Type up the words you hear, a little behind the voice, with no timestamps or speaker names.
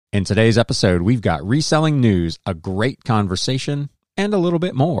In today's episode, we've got reselling news, a great conversation, and a little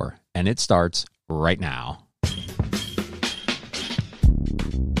bit more. And it starts right now.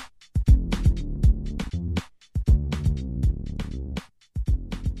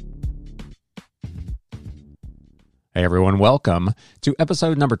 Hey everyone, welcome to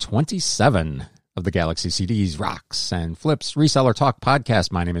episode number 27 of the Galaxy CDs, Rocks, and Flips Reseller Talk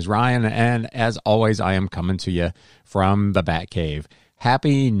podcast. My name is Ryan, and as always, I am coming to you from the Batcave.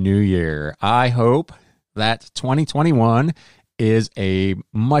 Happy New Year. I hope that 2021 is a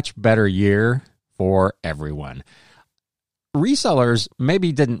much better year for everyone. Resellers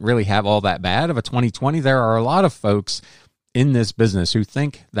maybe didn't really have all that bad of a 2020. There are a lot of folks in this business who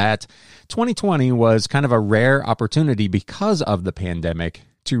think that 2020 was kind of a rare opportunity because of the pandemic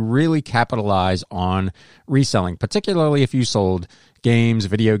to really capitalize on reselling, particularly if you sold games,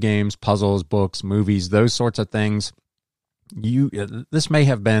 video games, puzzles, books, movies, those sorts of things. This may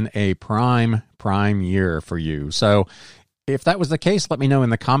have been a prime year for you. So if that was the case, let me know in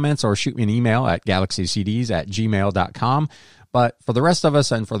the comments or shoot me an email at galaxycds@gmail.com. But for the rest of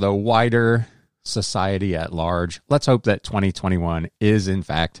us and for the wider society at large, let's hope that 2021 is in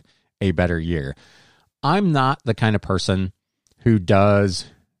fact a better year. I'm not the kind of person who does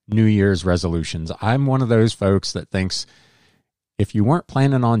New Year's resolutions. I'm one of those folks that thinks if you weren't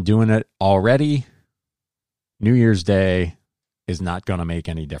planning on doing it already, New Year's Day is not going to make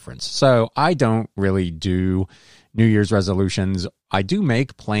any difference. So I don't really do New Year's resolutions. I do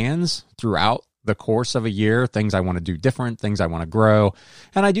make plans throughout the course of a year, things I want to do different, things I want to grow.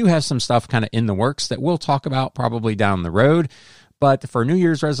 And I do have some stuff kind of in the works that we'll talk about probably down the road. But for New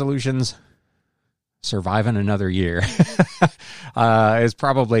Year's resolutions, surviving another year is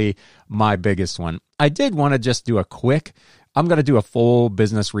probably my biggest one. I did want to just do I'm going to do a full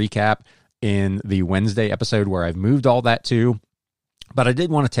business recap in the Wednesday episode where I've moved all that to. But I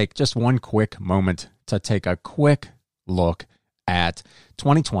did want to take just one quick moment to take a quick look at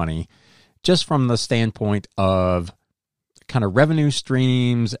 2020, just from the standpoint of kind of revenue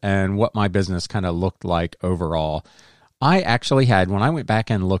streams and what my business kind of looked like overall. I actually had, when I went back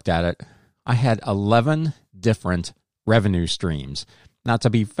and looked at it, I had 11 different revenue streams. Now, to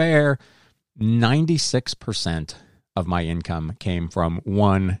be fair, 96% of my income came from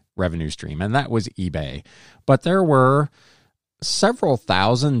one revenue stream, and that was eBay. But there were several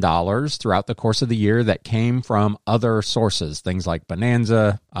 $1,000s throughout the course of the year that came from other sources, things like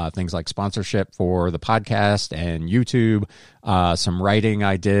Bonanza, things like sponsorship for the podcast and YouTube, some writing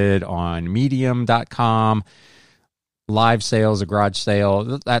I did on medium.com, live sales, a garage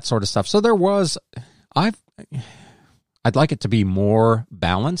sale, that sort of stuff. So I'd like it to be more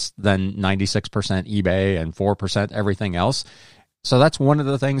balanced than 96% eBay and 4% everything else. So that's one of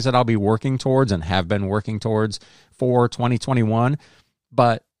the things that I'll be working towards and have been working towards for 2021.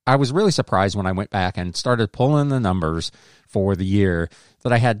 But I was really surprised when I went back and started pulling the numbers for the year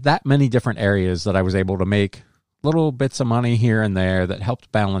that I had that many different areas that I was able to make little bits of money here and there that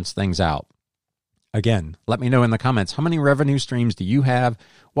helped balance things out. Again, let me know in the comments, how many revenue streams do you have?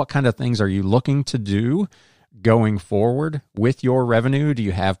 What kind of things are you looking to do going forward with your revenue? Do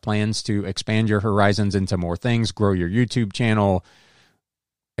you have plans to expand your horizons into more things, grow your YouTube channel,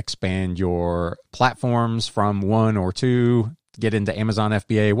 expand your platforms from one or two, get into Amazon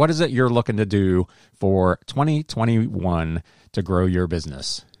FBA? What is it you're looking to do for 2021 to grow your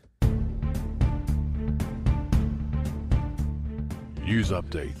business? News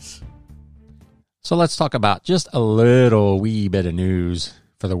updates. So let's talk about just a little wee bit of news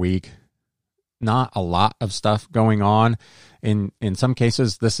for the week. Not a lot of stuff going on. In some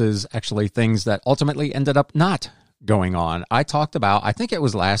cases, this is actually things that ultimately ended up not going on. I talked about, I think it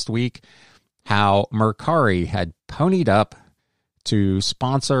was last week, how Mercari had ponied up to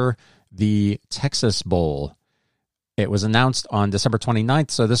sponsor the Texas Bowl. It was announced on December 29th,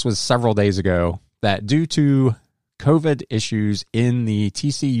 so this was several days ago, that due to COVID issues in the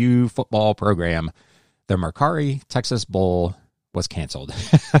TCU football program, the Mercari Texas Bowl was canceled.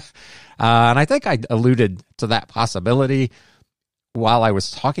 And I think I alluded to that possibility while I was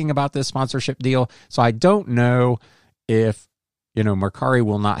talking about this sponsorship deal. So I don't know if, Mercari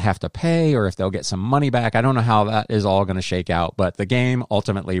will not have to pay or if they'll get some money back. I don't know how that is all going to shake out, but the game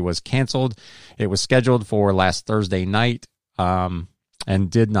ultimately was canceled. It was scheduled for last Thursday night and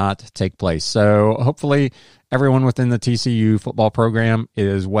did not take place. So hopefully everyone within the TCU football program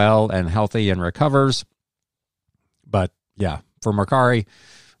is well and healthy and recovers. But yeah, for Mercari,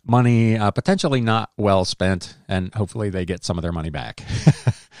 money potentially not well spent, and hopefully they get some of their money back.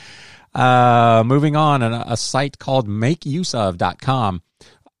 Moving on, a site called makeuseof.com.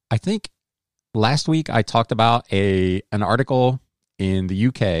 I think last week I talked about an article in the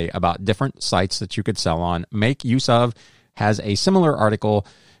UK about different sites that you could sell on. Make Use Of has a similar article,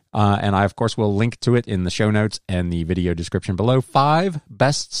 and I, of course, will link to it in the show notes and the video description below. 5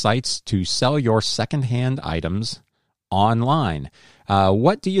 best sites to sell your secondhand items online.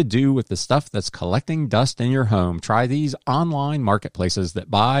 What do you do with the stuff that's collecting dust in your home? Try these online marketplaces that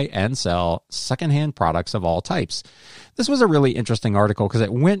buy and sell secondhand products of all types. This was a really interesting article because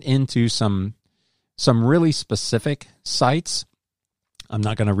it went into some really specific sites. I'm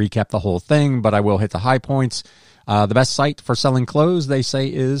not going to recap the whole thing, but I will hit the high points. The best site for selling clothes, they say,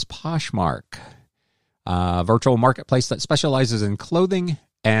 is Poshmark, a virtual marketplace that specializes in clothing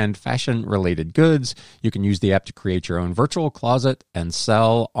and fashion-related goods. You can use the app to create your own virtual closet and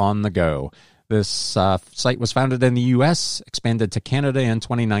sell on the go. This site was founded in the U.S., expanded to Canada in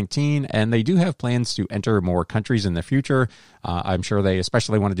 2019, and they do have plans to enter more countries in the future. I'm sure they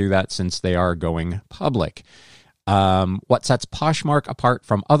especially want to do that since they are going public. What sets Poshmark apart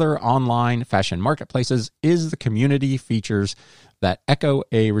from other online fashion marketplaces is the community features that echo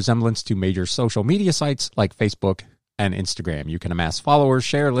a resemblance to major social media sites like Facebook and Instagram. You can amass followers,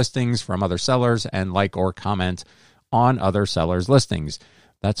 share listings from other sellers, and like or comment on other sellers' listings.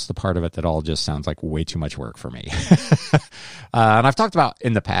 That's the part of it that all just sounds like way too much work for me. And I've talked about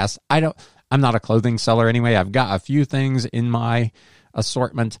in the past, I'm not a clothing seller anyway. I've got a few things in my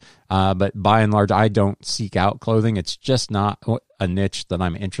assortment, but by and large, I don't seek out clothing. It's just not a niche that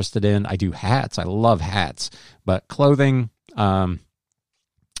I'm interested in. I do hats. I love hats, but clothing,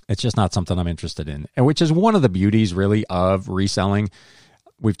 it's just not something I'm interested in, and which is one of the beauties, really, of reselling.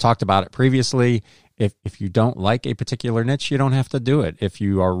 We've talked about it previously. If you don't like a particular niche, you don't have to do it. If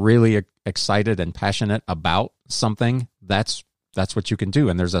you are really excited and passionate about something, that's what you can do,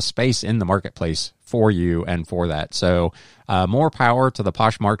 and there's a space in the marketplace for you and for that. So more power to the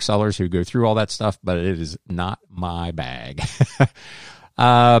Poshmark sellers who go through all that stuff, but it is not my bag.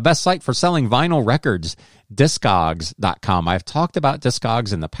 Best site for selling vinyl records, Discogs.com. I've talked about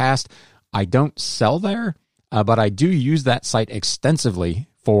Discogs in the past. I don't sell there, but I do use that site extensively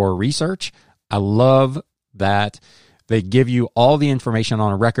for research. I love that they give you all the information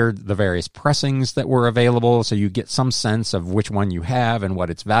on a record, the various pressings that were available, so you get some sense of which one you have and what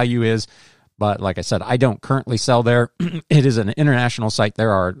its value is. But like I said, I don't currently sell there. It is an international site.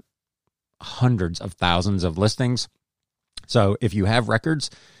 There are hundreds of thousands of listings. So if you have records,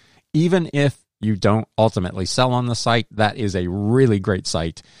 even if you don't ultimately sell on the site, that is a really great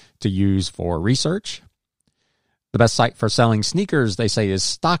site to use for research. The best site for selling sneakers, they say, is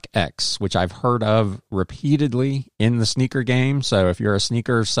StockX, which I've heard of repeatedly in the sneaker game. So if you're a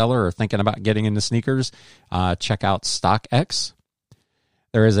sneaker seller or thinking about getting into sneakers, check out StockX.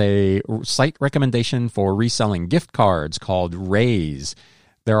 There is a site recommendation for reselling gift cards called Raise.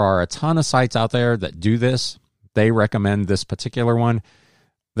 There are a ton of sites out there that do this. They recommend this particular one.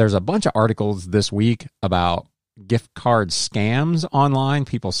 There's a bunch of articles this week about gift card scams online,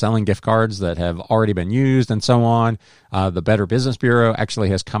 people selling gift cards that have already been used and so on. The Better Business Bureau actually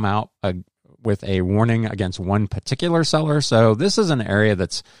has come out with a warning against one particular seller. So this is an area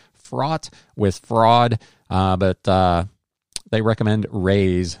that's fraught with fraud, but they recommend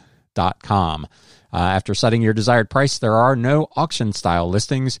Raise.com. After setting your desired price, there are no auction-style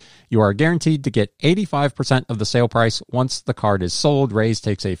listings. You are guaranteed to get 85% of the sale price. Once the card is sold, Raise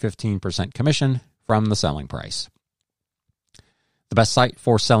takes a 15% commission from the selling price. The best site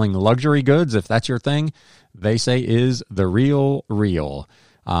for selling luxury goods, if that's your thing, they say is The Real Real,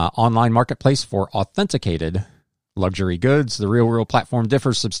 online marketplace for authenticated luxury goods. The Real Real platform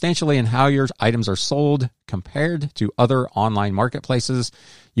differs substantially in how your items are sold compared to other online marketplaces.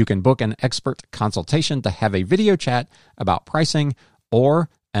 You can book an expert consultation to have a video chat about pricing or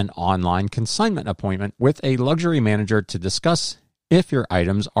an online consignment appointment with a luxury manager to discuss if your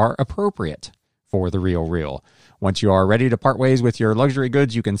items are appropriate for The Real Real. Once you are ready to part ways with your luxury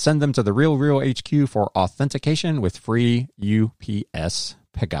goods, you can send them to The Real Real HQ for authentication with free UPS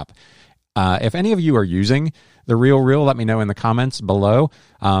pickup. If any of you are using The Real Real, let me know in the comments below.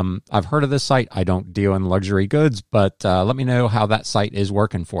 I've heard of this site. I don't deal in luxury goods, but let me know how that site is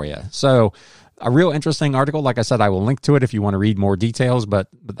working for you. So a real interesting article. Like I said, I will link to it if you want to read more details, but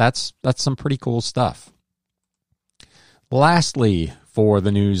that's some pretty cool stuff. Lastly, for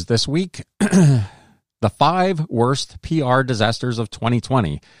the news this week, the 5 worst PR disasters of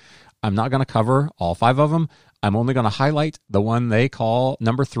 2020. I'm not going to cover all 5 of them. I'm only going to highlight the one they call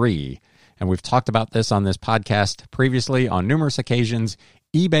number 3. And we've talked about this on this podcast previously on numerous occasions.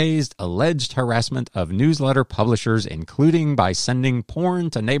 eBay's alleged harassment of newsletter publishers, including by sending porn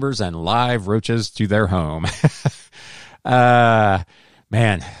to neighbors and live roaches to their home.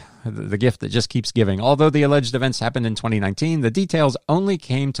 Man, the gift that just keeps giving. Although the alleged events happened in 2019, the details only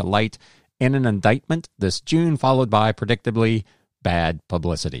came to light in an indictment this June, followed by predictably bad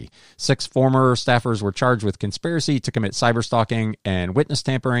publicity. 6 former staffers were charged with conspiracy to commit cyberstalking and witness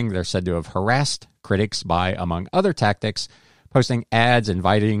tampering. They're said to have harassed critics by, among other tactics, posting ads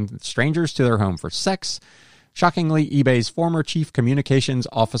inviting strangers to their home for sex. Shockingly, eBay's former chief communications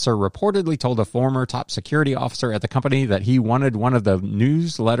officer reportedly told a former top security officer at the company that he wanted one of the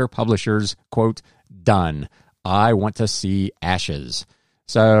newsletter publishers, quote, done. I want to see ashes.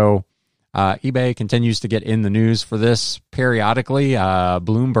 So eBay continues to get in the news for this periodically.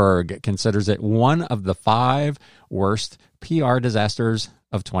 Bloomberg considers it one of the 5 worst PR disasters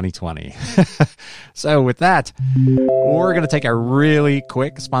of 2020. So with that, we're going to take a really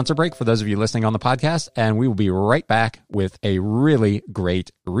quick sponsor break for those of you listening on the podcast, and we will be right back with a really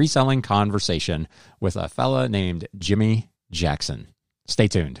great reselling conversation with a fella named Jimmy Jackson. Stay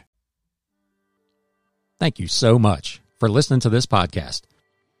tuned. Thank you so much for listening to this podcast.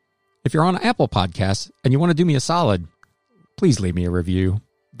 If you're on Apple Podcasts and you want to do me a solid, please leave me a review.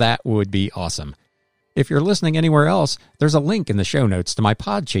 That would be awesome. If you're listening anywhere else, there's a link in the show notes to my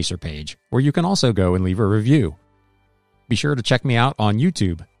Podchaser page where you can also go and leave a review. Be sure to check me out on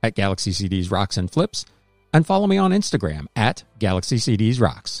YouTube at Galaxy CDs Rocks and Flips and follow me on Instagram at Galaxy CDs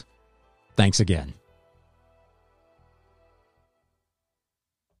Rocks. Thanks again.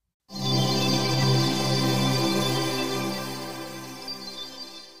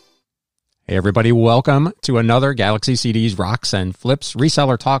 Hey everybody, welcome to another Galaxy CDs Rocks and Flips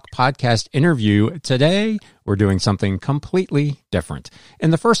Reseller Talk podcast interview. Today, we're doing something completely different.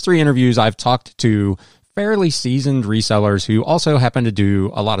 In the first 3 interviews, I've talked to fairly seasoned resellers who also happen to do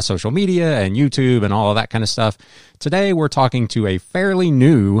a lot of social media and YouTube and all of that kind of stuff. Today, we're talking to a fairly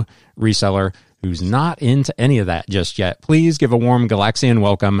new reseller who's not into any of that just yet. Please give a warm Galaxian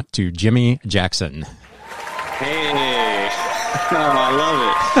welcome to Jimmy Jackson. Hey, I love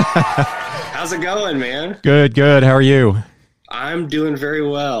it. How's it going, man? Good. How are you? I'm doing very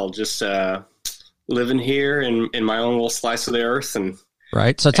well. Just living here in my own little slice of the earth, and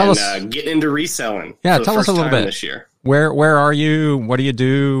right. So tell us, getting into reselling. Yeah, tell us a little bit this year. Where are you? What do you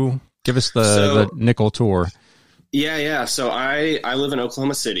do? Give us the nickel tour. Yeah. So I live in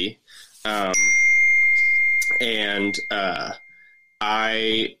Oklahoma City, and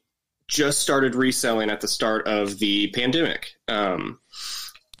I just started reselling at the start of the pandemic.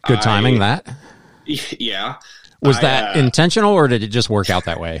 Good timing, that. Yeah. Was that intentional, or did it just work out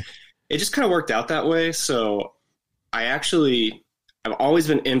that way? It just kind of worked out that way. So I've always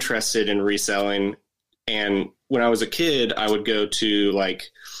been interested in reselling. And when I was a kid, I would go to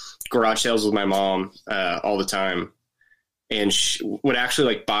like garage sales with my mom all the time. And she would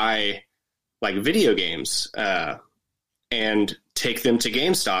actually like buy like video games and take them to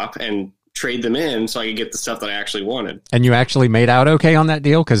GameStop and trade them in so I could get the stuff that I actually wanted. And you actually made out okay on that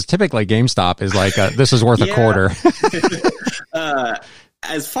deal? Because typically GameStop is like, this is worth a quarter.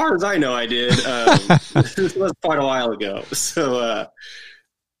 As far as I know, I did. This was quite a while ago. So,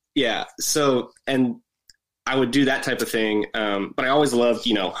 yeah. So, and I would do that type of thing. But I always loved,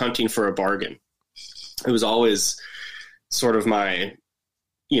 hunting for a bargain. It was always sort of my,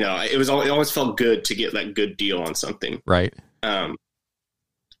 it always felt good to get that good deal on something. Right.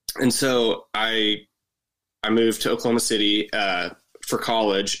 And so I moved to Oklahoma City for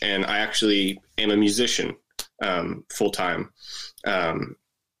college, and I actually am a musician full time.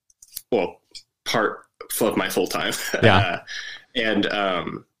 Part of my full time. Yeah. And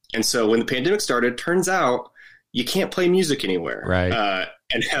so when the pandemic started, turns out you can't play music anywhere, right?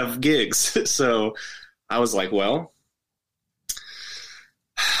 And have gigs. So I was like, well,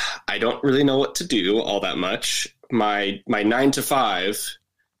 I don't really know what to do all that much. My 9 to 5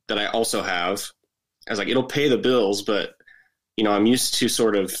 that I also have, I was like, it'll pay the bills, but I'm used to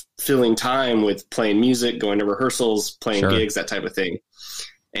sort of filling time with playing music, going to rehearsals, playing gigs, that type of thing.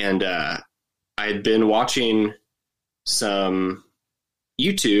 And I had been watching some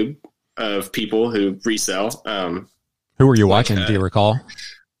YouTube of people who resell. Who were you watching? Do you recall?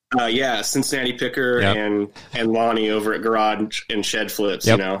 Yeah, Cincinnati Picker and Lonnie over at Garage and Shed Flips.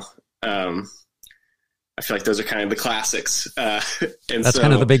 Yep. I feel like those are kind of the classics. And that's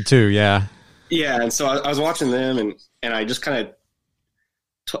kind of the big two, yeah. Yeah, and so I was watching them, and I just kind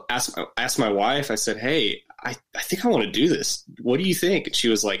of asked my wife. I said, "Hey, I think I want to do this. What do you think?" And she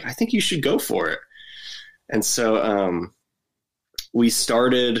was like, "I think you should go for it." And so we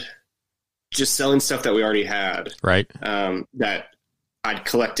started just selling stuff that we already had, right? That I'd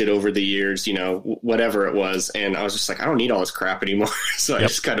collected over the years, whatever it was. And I was just like, I don't need all this crap anymore. So I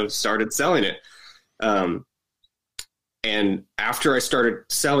just kind of started selling it. And after I started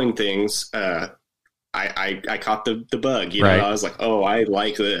selling things, I caught the bug. You know, I was like, oh, I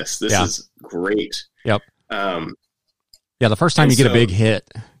like this. This is great. Yep. The first time you get a big hit,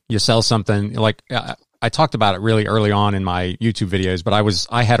 you sell something like. I talked about it really early on in my YouTube videos, but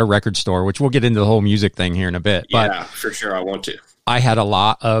I had a record store, which we'll get into the whole music thing here in a bit. But yeah, for sure. I want to. I had a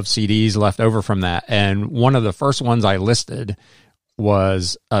lot of CDs left over from that. And one of the first ones I listed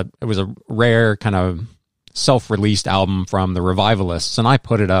was, it was a rare kind of self-released album from the Revivalists. And I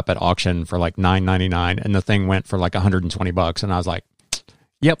put it up at auction for like $9.99 and the thing went for like $120. And I was like,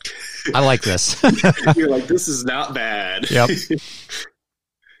 yep, I like this. You're like, this is not bad. Yep.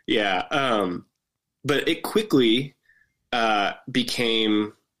 Yeah. But it quickly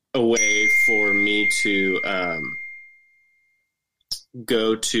became a way for me to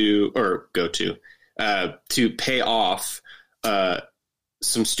to pay off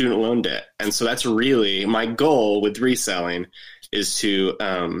some student loan debt. And so that's really my goal with reselling is to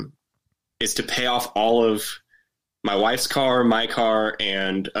pay off all of my wife's car, my car,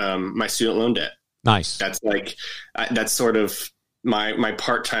 and my student loan debt. Nice. That's that's sort of my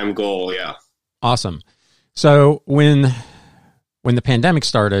part-time goal. Yeah. Awesome. So when the pandemic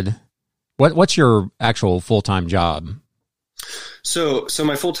started, what's your actual full-time job? So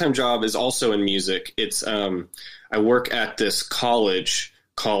my full-time job is also in music. It's I work at this college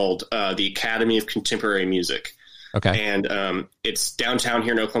called the Academy of Contemporary Music. Okay. And it's downtown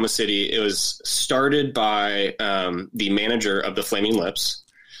here in Oklahoma City. It was started by the manager of the Flaming Lips.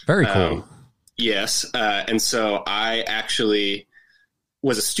 Very cool. Yes. And so I actually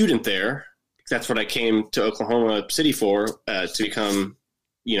was a student there. That's what I came to Oklahoma City for, to become,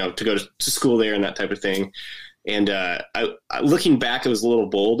 to go to school there and that type of thing. And looking back, it was a little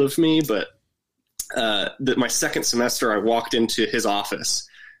bold of me, but my second semester, I walked into his office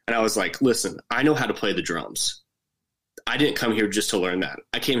and I was like, listen, I know how to play the drums. I didn't come here just to learn that.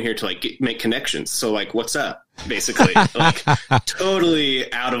 I came here to make connections. So what's up, basically?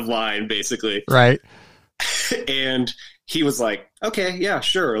 Totally out of line, basically. Right. And he was like, okay, yeah,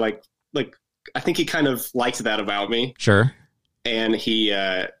 sure. I think he kind of liked that about me. Sure. And he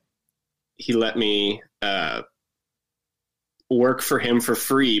let me work for him for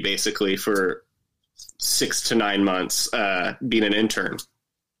free, basically, for 6 to 9 months, being an intern.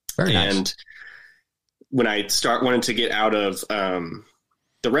 Very nice. And when I wanted to get out of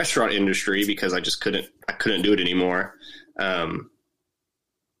the restaurant industry because I just couldn't do it anymore,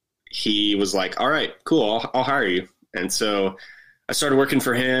 he was like, all right, cool, I'll hire you. And so I started working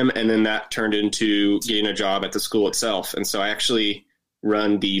for him, and then that turned into getting a job at the school itself. And so I actually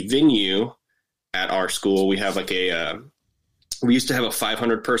run the venue at our school. We have we used to have a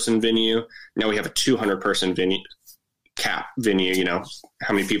 500 person venue. Now we have a 200 person venue, how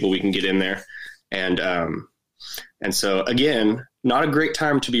many people we can get in there. And so again, not a great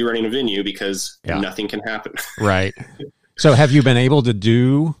time to be running a venue because nothing can happen. Right. So have you been able to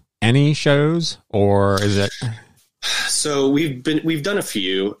do any shows, or is it? So we've done a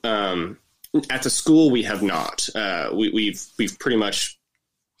few, at the school. We have not, we've pretty much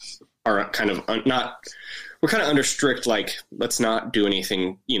are kind of we're kind of under strict, let's not do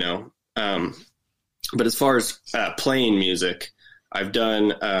anything, but as far as, playing music, I've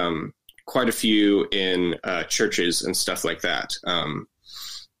done, quite a few in, churches and stuff like that,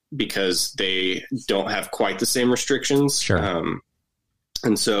 because they don't have quite the same restrictions. Sure.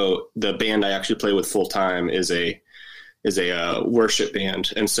 And so the band I actually play with full time is a worship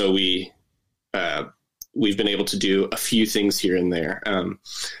band. And so we've been able to do a few things here and there.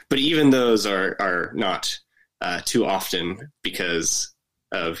 But even those are not too often because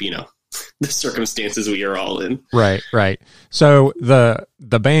of, the circumstances we are all in. Right, right. So the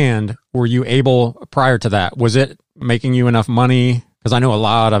band, were you able, prior to that, was it making you enough money? Because I know a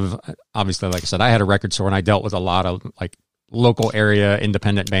lot of, obviously, like I said, I had a record store and I dealt with a lot of local area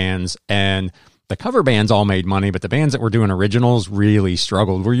independent bands, and the cover bands all made money, but the bands that were doing originals really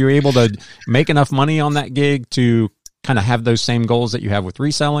struggled. Were you able to make enough money on that gig to kind of have those same goals that you have with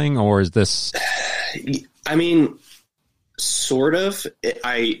reselling, or is this? I mean, sort of.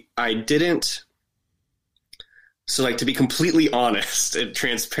 I didn't. So, to be completely honest and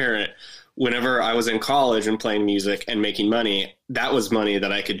transparent, whenever I was in college and playing music and making money, that was money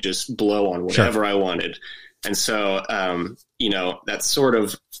that I could just blow on whatever I wanted. And so, that's sort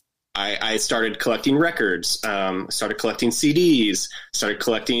of, I started collecting records, started collecting CDs, started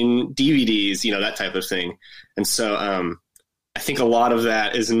collecting DVDs, that type of thing. And so, I think a lot of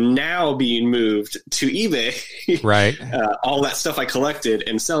that is now being moved to eBay. Right. All that stuff I collected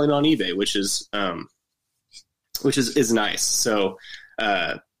and selling on eBay, which is nice. So,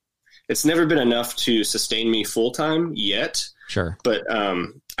 it's never been enough to sustain me full time yet. Sure. But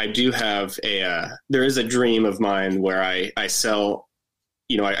I do have there is a dream of mine where I sell,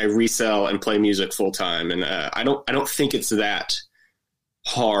 I resell and play music full time. And I don't think it's that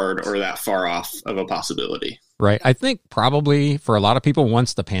hard or that far off of a possibility. Right. I think probably for a lot of people,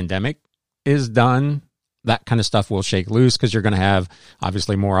 once the pandemic is done, that kind of stuff will shake loose, because you're going to have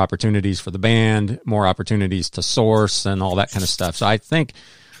obviously more opportunities for the band, more opportunities to source and all that kind of stuff. So I think,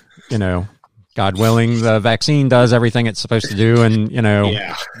 God willing, the vaccine does everything it's supposed to do. And,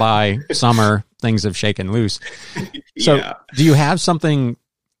 by summer, things have shaken loose. So do you have something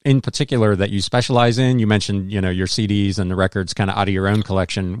in particular that you specialize in? You mentioned, your CDs and the records kind of out of your own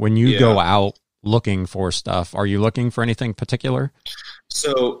collection. When you go out looking for stuff, are you looking for anything particular?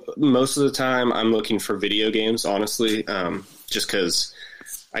 So most of the time I'm looking for video games, honestly, just because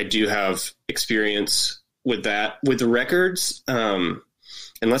I do have experience with that. With the records,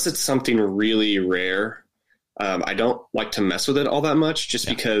 unless it's something really rare, I don't like to mess with it all that much, just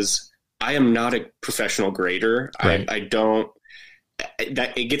because I am not a professional grader. Right. I don't,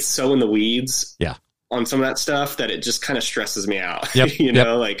 that it gets so in the weeds on some of that stuff that it just kind of stresses me out.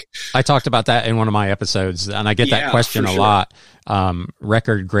 Like I talked about that in one of my episodes, and I get that question a lot.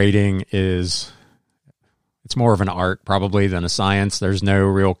 Record grading it's more of an art probably than a science. There's no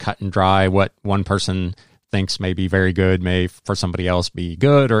real cut and dry. What one person thinks may be very good may for somebody else be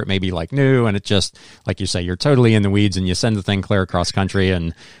good, or it may be like new. And it just, like you say, you're totally in the weeds, and you send the thing clear across country,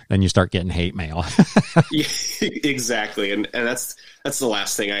 and then you start getting hate mail. Yeah, exactly. And that's the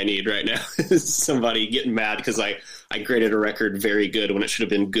last thing I need right now is somebody getting mad because I graded a record very good when it should have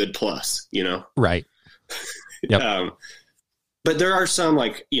been good plus, Right. Yep. But there are some,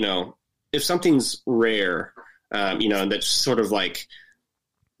 like, if something's rare, that's sort of like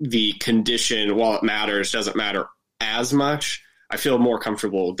the condition, while it matters, doesn't matter as much, I feel more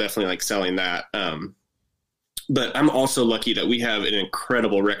comfortable definitely like selling that. But I'm also lucky that we have an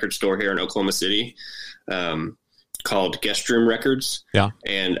incredible record store here in Oklahoma City, called Guest Room Records. Yeah.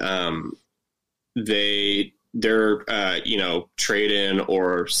 And their trade-in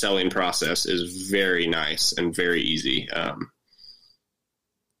or selling process is very nice and very easy.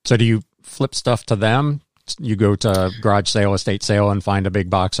 So do you flip stuff to them? You go to garage sale, estate sale, and find a big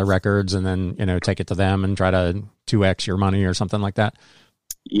box of records, and then, take it to them and try to 2X your money or something like that?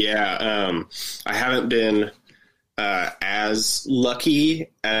 Yeah. I haven't been as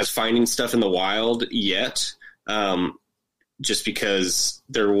lucky as finding stuff in the wild yet. Just because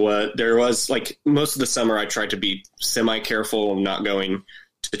there was like most of the summer, I tried to be semi careful and not going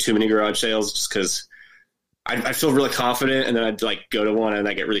to too many garage sales, just because I feel really confident, and then I'd like go to one and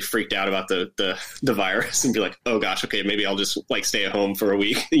I get really freaked out about the virus and be like, oh gosh, okay, maybe I'll just like stay at home for a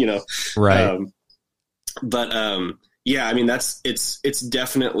week, Right. Yeah, I mean, it's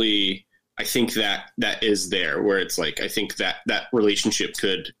definitely, I think that is there where it's like, I think that relationship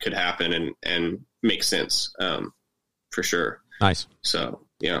could happen and make sense. For sure. Nice. So,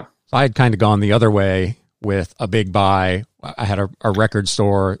 yeah. I had kind of gone the other way with a big buy. I had a record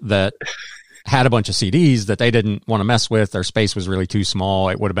store that had a bunch of CDs that they didn't want to mess with. Their space was really too small.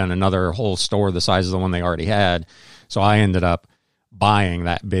 It would have been another whole store the size of the one they already had. So I ended up buying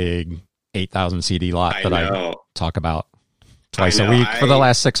that big 8,000 CD lot that I talk about twice a week for the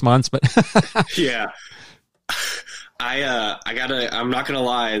last 6 months. But yeah, I'm not going to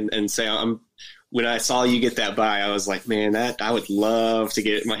lie and say when I saw you get that buy, I was like, man, I would love to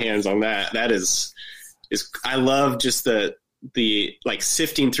get my hands on that. That is I love just the like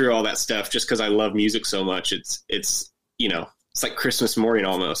sifting through all that stuff, just because I love music so much. It's like Christmas morning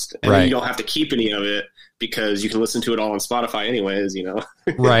almost. And then you don't have to keep any of it because you can listen to it all on Spotify anyways,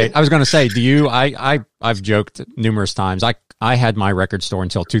 Right. I was going to say, I've joked numerous times. I had my record store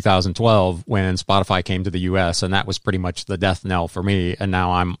until 2012 when Spotify came to the US, and that was pretty much the death knell for me. And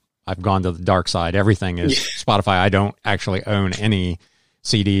now I've gone to the dark side. Everything is Spotify. I don't actually own any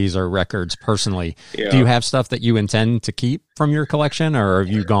CDs or records personally. Yeah. Do you have stuff that you intend to keep from your collection, or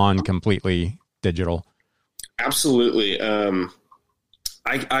have you gone completely digital? Absolutely.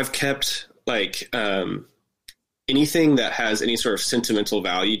 I've kept like anything that has any sort of sentimental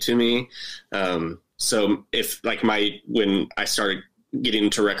value to me. So if like when I started getting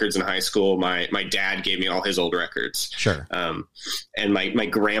into records in high school, my dad gave me all his old records. Sure. And my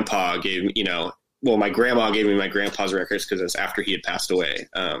grandpa gave me, my grandma gave me my grandpa's records because it was after he had passed away.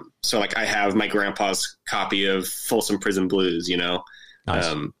 So like I have my grandpa's copy of Folsom Prison Blues,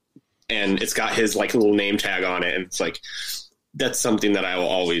 Nice. And it's got his like little name tag on it. And it's like, that's something that I will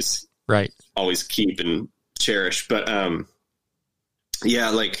always keep and cherish. But, yeah,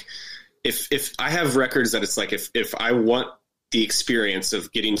 like if I have records that it's like, if I want the experience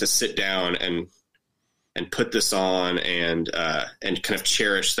of getting to sit down and put this on and kind of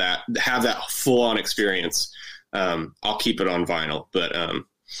cherish that, have that full on experience. I'll keep it on vinyl, but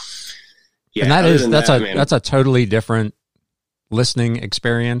yeah, and that's a totally different listening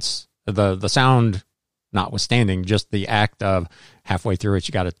experience. The sound notwithstanding, just the act of halfway through it,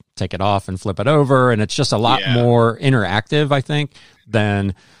 you got to take it off and flip it over. And it's just a lot more interactive, I think,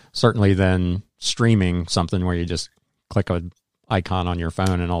 than streaming something where you just click an icon on your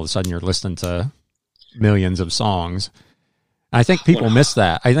phone and all of a sudden you're listening to millions of songs. I think people miss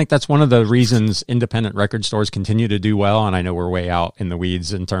that. I think that's one of the reasons independent record stores continue to do well. And I know we're way out in the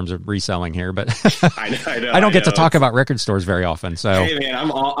weeds in terms of reselling here, but I don't get to talk about record stores very often. So hey man,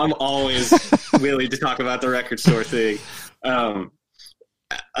 I'm always willing to talk about the record store thing.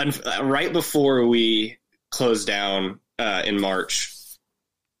 Right before we closed down in March,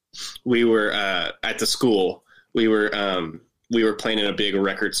 we were at the school. We were planning a big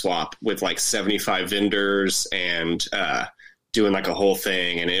record swap with like 75 vendors and doing like a whole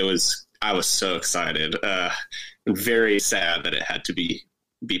thing, and I was so excited. And very sad that it had to be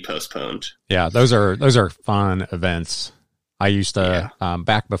postponed. Yeah, those are fun events. I used to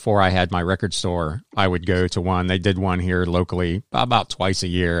back before I had my record store, I would go to one. They did one here locally about twice a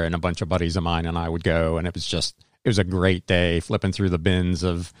year, and a bunch of buddies of mine and I would go, and it was a great day flipping through the bins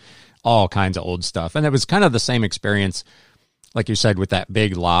of all kinds of old stuff. And it was kind of the same experience, like you said, with that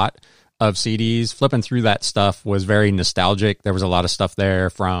big lot of CDs. Flipping through that stuff was very nostalgic. There was a lot of stuff there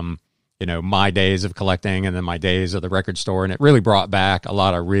from, my days of collecting and then my days of the record store. And it really brought back a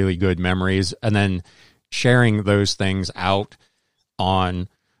lot of really good memories. And then sharing those things out on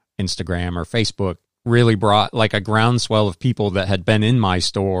Instagram or Facebook really brought like a groundswell of people that had been in my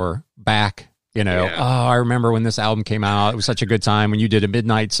store back. Oh, I remember when this album came out. It was such a good time when you did a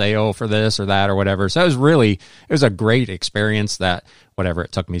midnight sale for this or that or whatever. So it was a great experience that, whatever,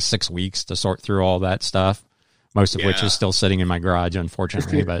 it took me 6 weeks to sort through all that stuff, most of which is still sitting in my garage,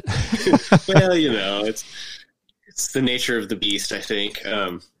 unfortunately. But well, it's the nature of the beast, I think.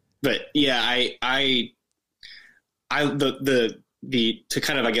 But yeah, to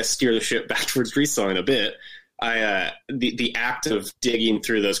kind of, I guess, steer the ship back towards reselling a bit, the act of digging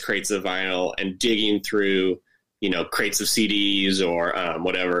through those crates of vinyl and digging through, crates of CDs or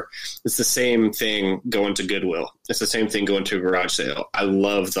whatever, it's the same thing going to Goodwill. It's the same thing going to a garage sale. I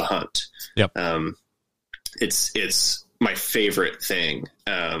love the hunt. Yep. It's my favorite thing.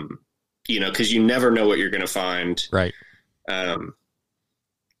 Because you never know what you're going to find. Right. And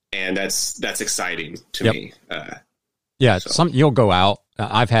that's exciting to me. Yeah. You'll go out.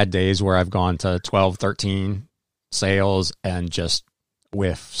 I've had days where I've gone to 12, 13 sales and just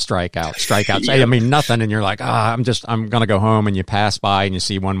whiff strikeouts. Yeah. I mean, nothing. And you're like, I'm going to go home, and you pass by and you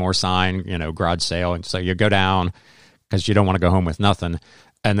see one more sign, garage sale. And so you go down because you don't want to go home with nothing.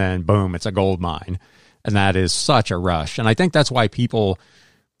 And then boom, it's a gold mine. And that is such a rush. And I think that's why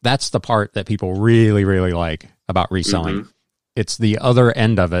that's the part that people really, really like about reselling. Mm-hmm. It's the other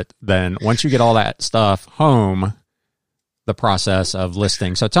end of it. Then once you get all that stuff home, the process of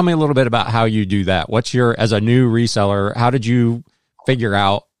listing. So tell me a little bit about how you do that. As a new reseller, how did you figure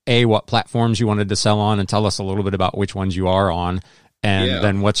out what platforms you wanted to sell on, and tell us a little bit about which ones you are on, and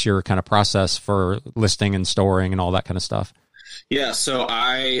then what's your kind of process for listing and storing and all that kind of stuff? Yeah. So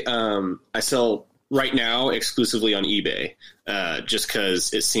I sell right now exclusively on eBay, just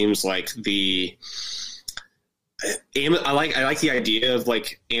cause it seems like I like the idea of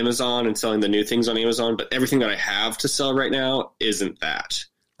like Amazon and selling the new things on Amazon, but everything that I have to sell right now isn't that.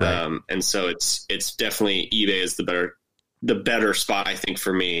 Right. And so it's definitely eBay is the better spot, I think,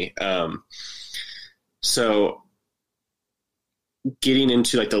 for me. So getting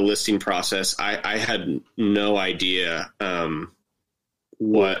into like the listing process, I had no idea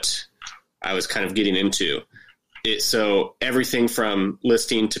what I was kind of getting into. So everything from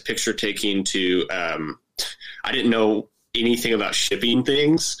listing to picture taking to I didn't know anything about shipping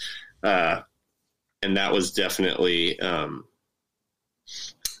things. And that was definitely a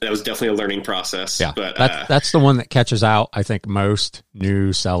learning process. Yeah. But that's the one that catches out, I think, most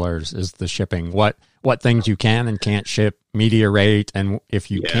new sellers is the shipping. What things you can and can't ship, media rate, and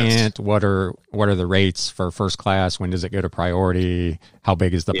if you can't, what are the rates for first class? When does it go to priority? How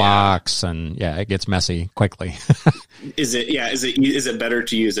big is the box? And it gets messy quickly. Is it better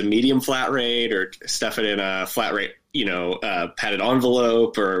to use a medium flat rate or stuff it in a flat rate, padded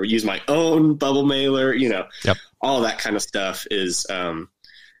envelope, or use my own bubble mailer? All that kind of stuff is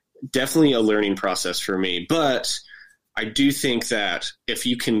definitely a learning process for me. But I do think that if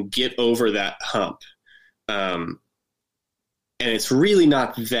you can get over that hump, and it's really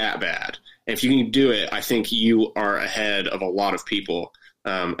not that bad. If you can do it, I think you are ahead of a lot of people.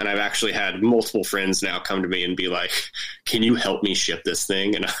 And I've actually had multiple friends now come to me and be like, can you help me ship this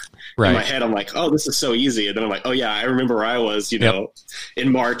thing? And in my head, I'm like, oh, this is so easy. And then I'm like, oh yeah, I remember where I was,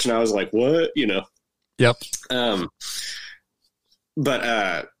 in March, and I was like, what, Yep.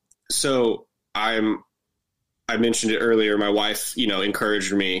 So I mentioned it earlier. My wife,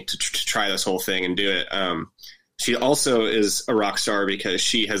 encouraged me to try this whole thing and do it. She also is a rock star because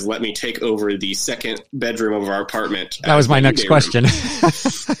she has let me take over the second bedroom of our apartment. That was my next question.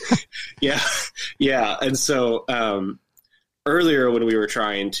 Yeah. And so earlier when we were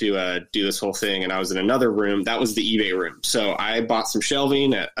trying to do this whole thing and I was in another room, that was the eBay room. So I bought some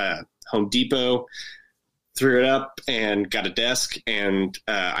shelving at Home Depot, threw it up, and got a desk, and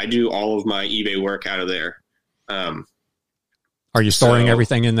I do all of my eBay work out of there. Are you storing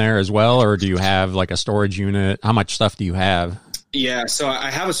everything in there as well, or do you have like a storage unit? How much stuff do you have? Yeah, so I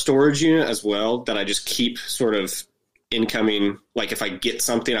have a storage unit as well that I just keep sort of incoming. Like if I get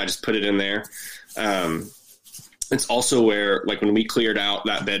something, I just put it in there. It's also where, like when we cleared out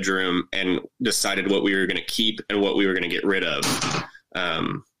that bedroom and decided what we were going to keep and what we were going to get rid of,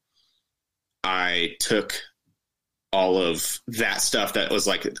 I took all of that stuff that was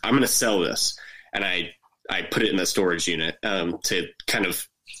like, I'm going to sell this. And I put it in the storage unit to kind of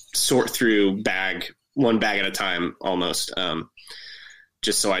sort through one bag at a time almost,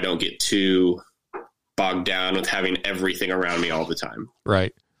 just so I don't get too bogged down with having everything around me all the time.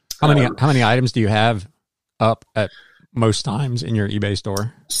 Right. How many items do you have up at most times in your eBay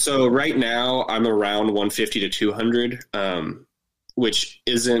store? So right now I'm around 150 to 200, which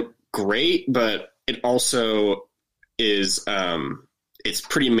isn't great, but it also is, it's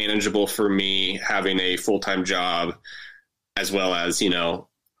pretty manageable for me having a full-time job as well as,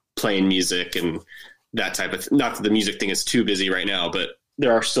 playing music and that type of not that the music thing is too busy right now, but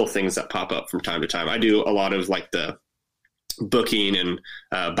there are still things that pop up from time to time. I do a lot of like the booking and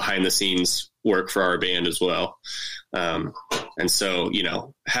behind the scenes work for our band as well. And so,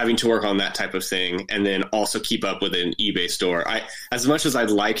 having to work on that type of thing and then also keep up with an eBay store. As much as I'd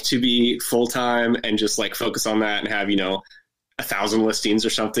like to be full-time and just like focus on that and have, 1,000 listings or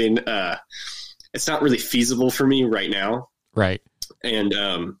something, it's not really feasible for me right now. Right. And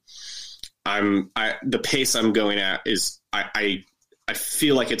the pace I'm going at is I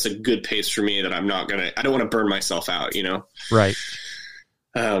feel like it's a good pace for me that I don't want to burn myself out, Right.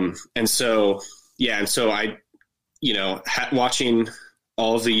 And so I, watching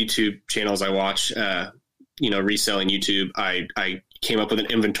all of the YouTube channels I watch, reselling YouTube, I came up with an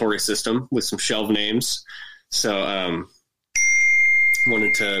inventory system with some shelf names. So,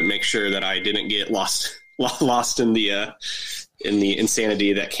 wanted to make sure that I didn't get lost in the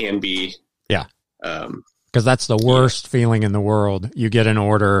insanity that can be. Yeah. Because that's the worst feeling in the world. You get an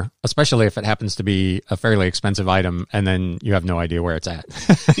order, especially if it happens to be a fairly expensive item, and then you have no idea where it's at.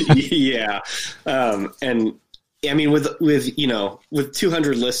 Yeah. And I mean, with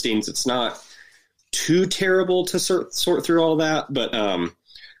 200 listings, it's not too terrible to sort through all that, but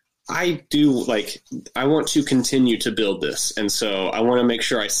I want to continue to build this. And so I want to make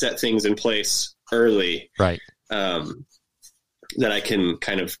sure I set things in place early. Right. That I can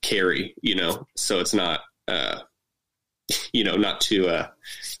kind of carry, so it's not, not too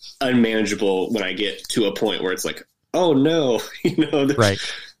unmanageable when I get to a point where it's like, oh no,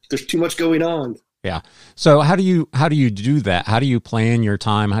 there's too much going on. Yeah. So how do you do that? How do you plan your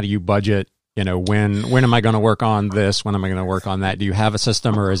time? How do you budget? When am I going to work on this? When am I going to work on that? Do you have a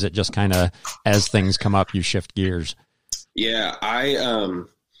system, or is it just kind of as things come up, you shift gears? Yeah, I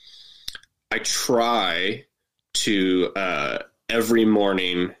try to every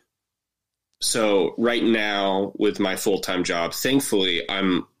morning. So right now with my full-time job, thankfully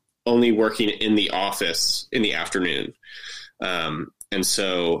I'm only working in the office in the afternoon. And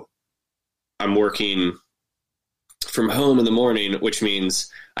so I'm working from home in the morning, which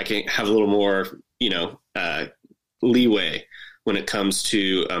means I can have a little more, leeway when it comes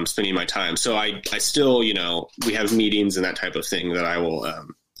to spending my time. So I still, we have meetings and that type of thing that I will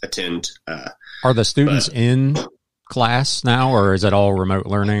attend. Are the students in class now, or is it all remote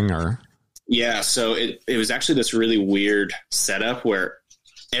learning? Or yeah, so it was actually this really weird setup where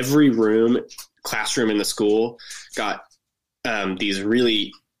every classroom in the school got these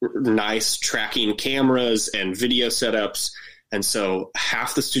really nice tracking cameras and video setups. And so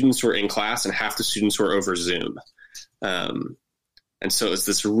half the students were in class and half the students were over Zoom. And so it was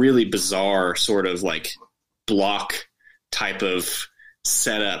this really bizarre sort of like block type of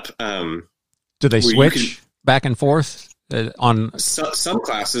setup. Do they switch back and forth on some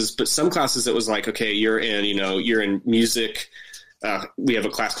classes? But some classes it was like, okay, you're in music we have a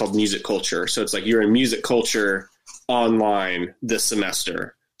class called music culture. So it's like you're in music culture online this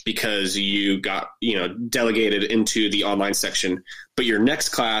semester because you got, delegated into the online section, but your next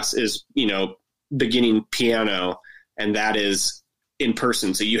class is, beginning piano, and that is in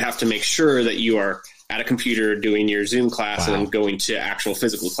person. So you have to make sure that you are at a computer doing your Zoom class and then going to actual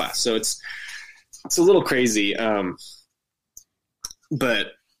physical class. So it's a little crazy. But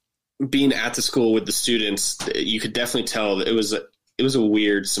being at the school with the students, you could definitely tell that it was a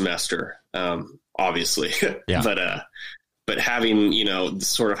weird semester. Obviously, yeah. But having,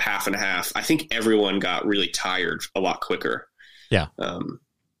 sort of half and half, I think everyone got really tired a lot quicker. Yeah.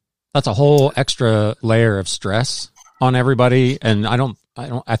 That's a whole extra layer of stress on everybody. And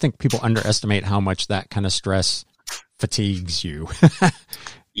I think people underestimate how much that kind of stress fatigues you.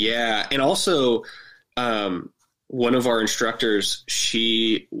 Yeah. And also, one of our instructors,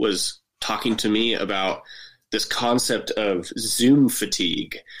 she was talking to me about this concept of Zoom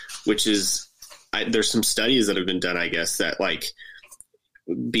fatigue, which is, there's some studies that have been done, I guess, that like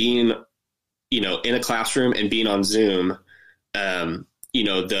being, in a classroom and being on Zoom,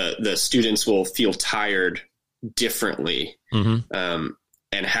 the students will feel tired differently. Mm-hmm.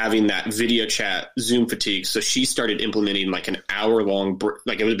 And having that video chat Zoom fatigue. So she started implementing like an hour long,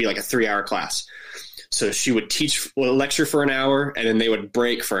 like it would be like a 3-hour class. So she would lecture for an hour, and then they would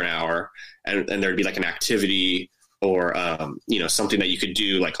break for an hour, and there'd be like an activity or, something that you could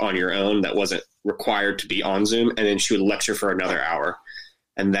do like on your own that wasn't required to be on Zoom. And then she would lecture for another hour.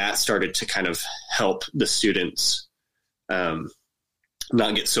 And that started to kind of help the students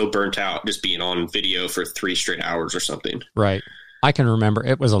not get so burnt out just being on video for 3 straight hours or something. Right. I can remember,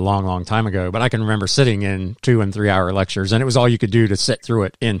 it was a long, long time ago, but I can remember sitting in 2 and 3 hour lectures, and it was all you could do to sit through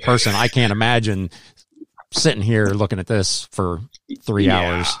it in person. I can't imagine sitting here looking at this for 3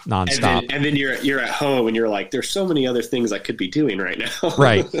 hours nonstop. And then you're at home and you're like, there's so many other things I could be doing right now.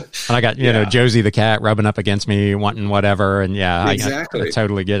 Right. And I got, Josie the cat rubbing up against me, wanting whatever. And exactly. I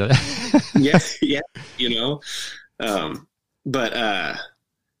totally get it. Yeah.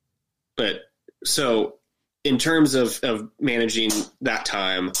 But so in terms of managing that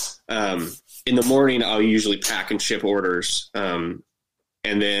time, in the morning, I'll usually pack and ship orders. And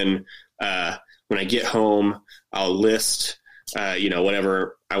then, when I get home, I'll list,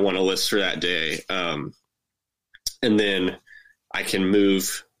 whatever I want to list for that day. And then I can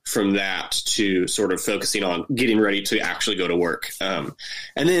move from that to sort of focusing on getting ready to actually go to work. And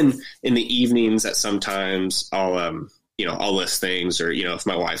then in the evenings at sometimes I'll list things, or, if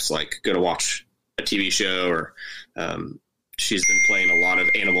my wife's like going to watch a TV show, or she's been playing a lot of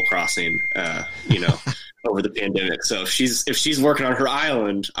Animal Crossing, over the pandemic. So if she's working on her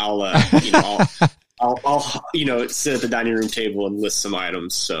island, I'll sit at the dining room table and list some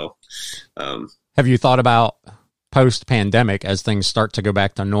items. So, have you thought about post pandemic, as things start to go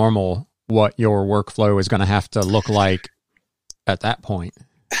back to normal, what your workflow is going to have to look like at that point?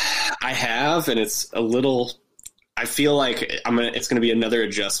 I have, and it's a little, I feel like it's going to be another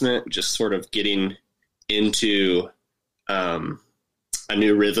adjustment, just sort of getting into, a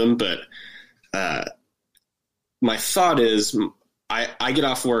new rhythm. But, my thought is I get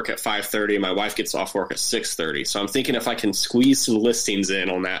off work at 5:30. My wife gets off work at 6:30. So I'm thinking if I can squeeze some listings in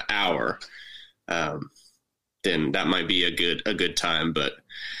on that hour, then that might be a good time. But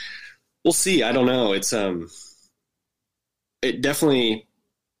we'll see. I don't know. It's it definitely,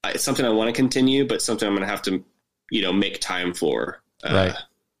 it's something I want to continue, but something I'm going to have to make time for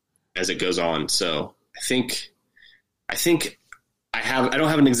as it goes on. So I think I don't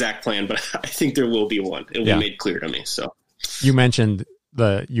have an exact plan, but I think there will be one. It will be made clear to me. So you mentioned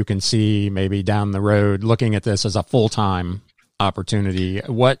you can see maybe down the road looking at this as a full-time opportunity.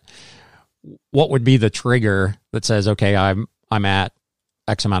 What would be the trigger that says, okay, I'm at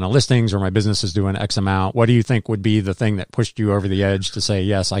X amount of listings, or my business is doing X amount? What do you think would be the thing that pushed you over the edge to say,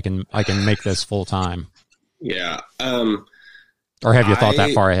 yes, I can make this full-time? Yeah. Or have you thought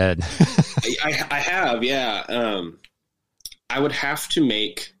that far ahead? I have. Yeah.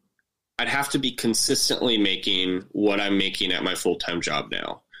 I'd have to be consistently making what I'm making at my full-time job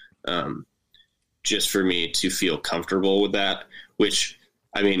now, just for me to feel comfortable with that, which,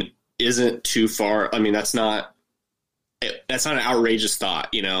 isn't too far. That's not an outrageous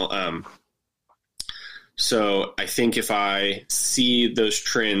thought, so I think if I see those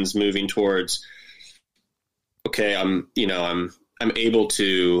trends moving towards, okay, I'm able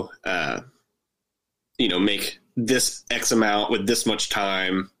to, make this X amount with this much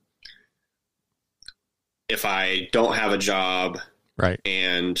time. If I don't have a job, right,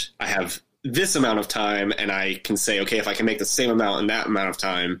 and I have this amount of time, and I can say, okay, if I can make the same amount in that amount of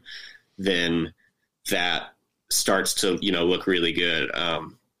time, then that starts to, look really good.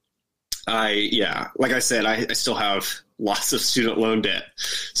 Like I said, I still have lots of student loan debt.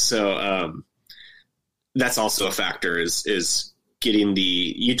 So that's also a factor is getting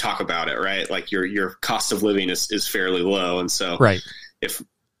you talk about it, right? Like your cost of living is fairly low. And so right. if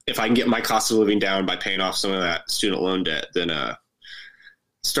I can get my cost of living down by paying off some of that student loan debt, then it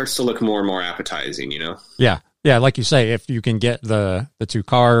starts to look more and more appetizing, Yeah. Yeah, like you say, if you can get the 2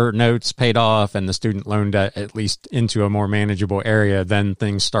 car notes paid off and the student loan debt at least into a more manageable area, then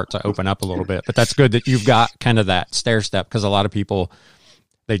things start to open up a little bit. But that's good that you've got kind of that stair step, because a lot of people,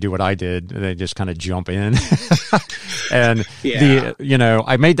 they do what I did. They just kind of jump in. And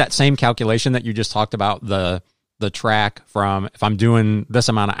I made that same calculation that you just talked about, the track from if I'm doing this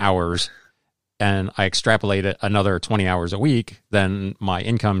amount of hours and I extrapolate it another 20 hours a week, then my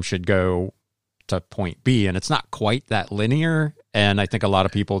income should go to point B, and it's not quite that linear. And I think a lot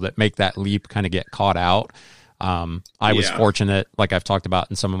of people that make that leap kind of get caught out. I was fortunate, like I've talked about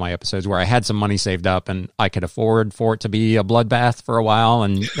in some of my episodes, where I had some money saved up and I could afford for it to be a bloodbath for a while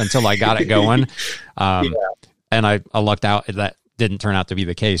and until I got it going. And I lucked out. That didn't turn out to be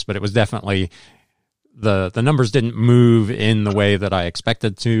the case, but it was definitely the numbers didn't move in the way that I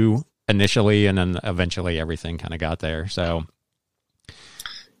expected to initially. And then eventually everything kind of got there. So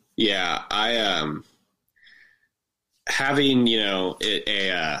yeah, I having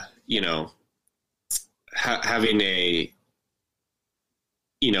having a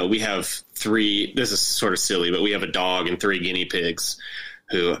we have 3. This is sort of silly, but we have a dog and 3 guinea pigs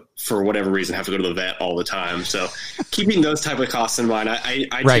who, for whatever reason, have to go to the vet all the time. So keeping those type of costs in mind, I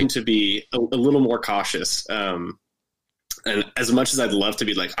right. tend to be a little more cautious. And as much as I'd love to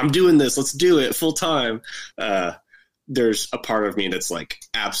be like, I'm doing this, let's do it full time. There's a part of me that's like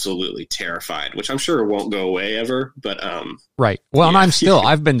absolutely terrified, which I'm sure won't go away ever, but, right. Well, and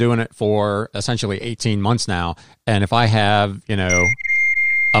I've been doing it for essentially 18 months now. And if I have,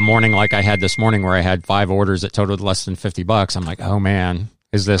 a morning like I had this morning where I had 5 orders that totaled less than $50, I'm like, oh man,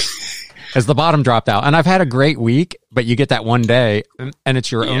 has the bottom dropped out? And I've had a great week, but you get that one day and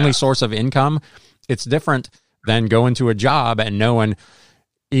it's your only source of income. It's different than going to a job and knowing,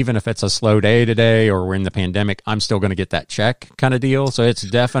 even if it's a slow day today or we're in the pandemic, I'm still going to get that check kind of deal. So it's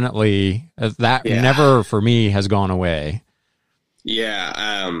definitely that never for me has gone away.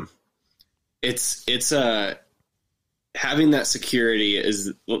 Yeah. It's having that security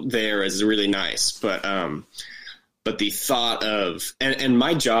is really nice, but the thought of, and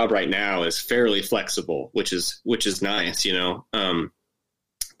my job right now is fairly flexible, which is nice,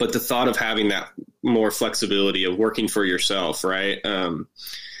 but the thought of having that more flexibility of working for yourself, right?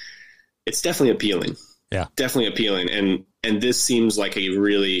 It's definitely appealing. Yeah, definitely appealing. And this seems like a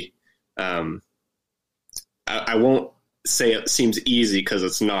really, I won't say it seems easy because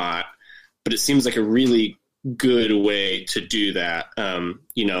it's not, but it seems like a really good way to do that.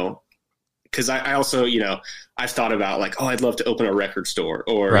 Because I also, I've thought about like, I'd love to open a record store,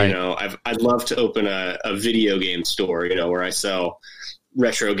 or, right. I'd love to open a video game store, where I sell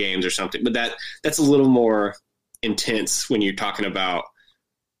retro games or something, but that's a little more intense when you're talking about,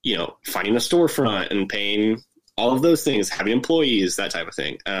 finding a storefront and paying all of those things, having employees, that type of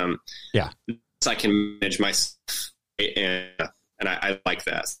thing. So I can manage myself, and I like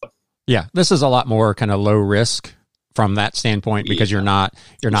that. So. Yeah, this is a lot more kind of low risk from that standpoint, because you're not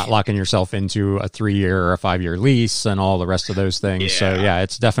locking yourself into a 3-year or a 5-year lease and all the rest of those things. Yeah. So yeah,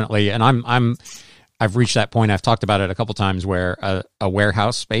 it's definitely, and I've reached that point. I've talked about it a couple times where a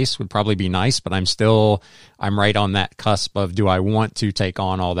warehouse space would probably be nice, but I'm right on that cusp of, do I want to take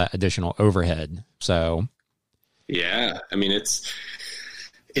on all that additional overhead? So yeah, I mean, it's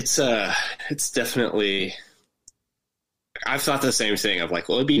definitely, I've thought the same thing of like,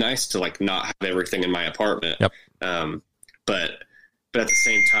 well, it'd be nice to like not have everything in my apartment. Yep. But at the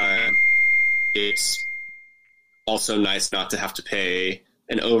same time, it's also nice not to have to pay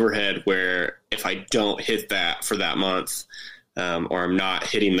an overhead where if I don't hit that for that month, or I'm not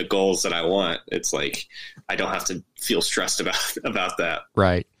hitting the goals that I want, it's like, I don't have to feel stressed about that.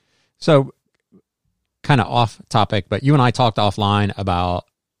 Right. So kind of off topic, but you and I talked offline about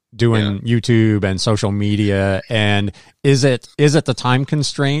doing YouTube and social media. And is it the time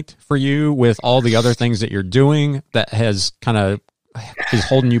constraint for you with all the other things that you're doing that has kind of is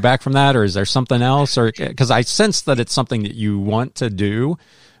holding you back from that? Or is there something else? Or because I sense that it's something that you want to do,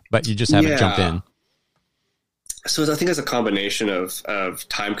 but you just haven't jumped in. So I think it's a combination of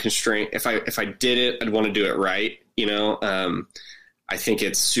time constraint. If I did it, I'd want to do it right. I think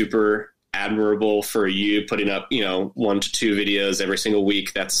it's super admirable for you putting up, 1 to 2 videos every single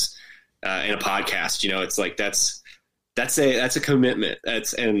week. That's in a podcast, it's like, that's that's a commitment.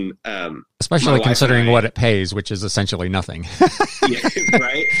 Especially considering what it pays, which is essentially nothing. Yeah,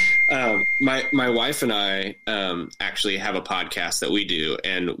 right. My wife and I actually have a podcast that we do,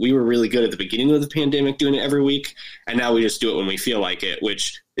 and we were really good at the beginning of the pandemic doing it every week, and now we just do it when we feel like it,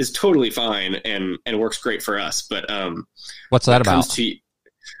 which is totally fine and works great for us. But what's that about?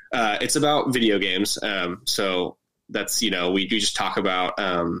 It's about video games. So that's, we just talk about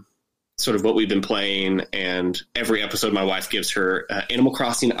sort of what we've been playing, and every episode my wife gives her Animal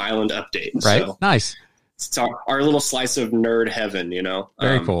Crossing Island update. Right. So nice. it's our little slice of nerd heaven,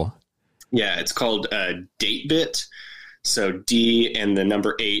 Very cool. Yeah, it's called Date Bit. So D and the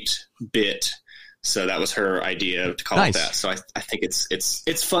number 8 bit. So that was her idea to call it that. So I think it's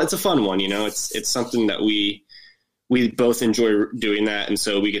fun. It's a fun one, It's something that we both enjoy doing that, and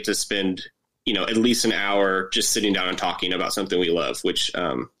so we get to spend at least an hour just sitting down and talking about something we love, which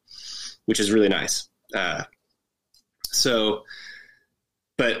is really nice. But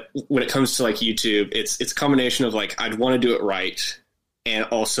when it comes to like YouTube, it's a combination of like, I'd want to do it right, and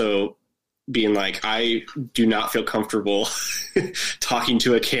also being like, I do not feel comfortable talking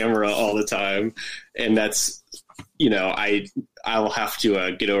to a camera all the time. And that's, I'll have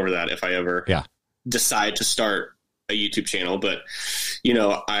to get over that if I ever decide to start a YouTube channel. But,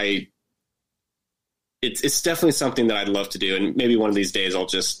 it's definitely something that I'd love to do. And maybe one of these days I'll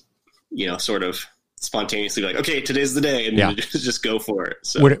just, sort of spontaneously be like, okay, today's the day, and just go for it.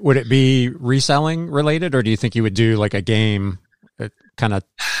 So would it be reselling related, or do you think you would do like a game kind of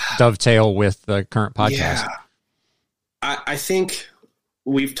dovetail with the current podcast? Yeah. I think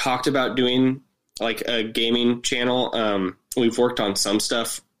we've talked about doing like a gaming channel. We've worked on some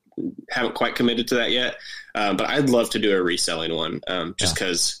stuff, haven't quite committed to that yet. But I'd love to do a reselling one, just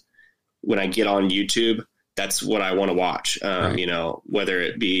because when I get on YouTube, that's what I want to watch. Right. Whether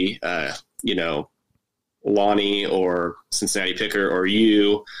it be, Lonnie or Cincinnati Picker or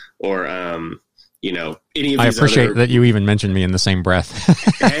you or, any of these. I appreciate that you even mentioned me in the same breath.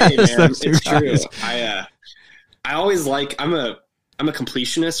 Hey, man, it's true. I always I'm a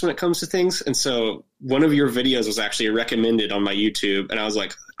completionist when it comes to things. And so one of your videos was actually recommended on my YouTube, and I was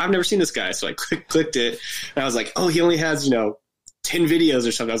like, I've never seen this guy. So I clicked it, and I was like, oh, he only has, 10 videos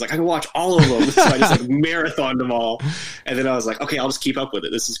or something. I was like, I can watch all of them. So I just like marathoned them all. And then I was like, okay, I'll just keep up with it.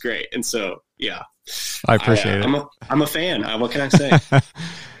 This is great. And so, yeah, I appreciate it. I'm a fan. What can I say?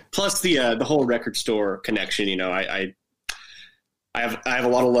 Plus the whole record store connection, I have a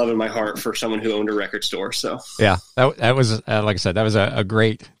lot of love in my heart for someone who owned a record store. So yeah, that was like I said, that was a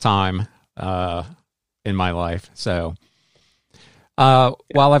great time in my life. So while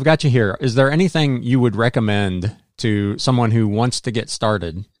I've got you here, is there anything you would recommend to someone who wants to get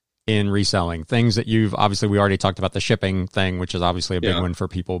started in reselling? Things that we already talked about the shipping thing, which is obviously a big one for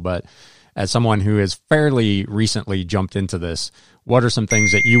people, but as someone who has fairly recently jumped into this, what are some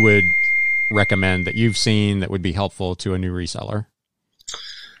things that you would recommend that you've seen that would be helpful to a new reseller?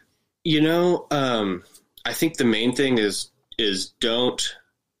 I think the main thing is don't,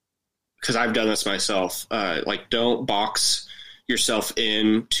 because I've done this myself, don't box yourself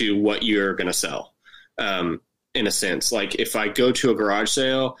into what you're going to sell. In a sense, like if I go to a garage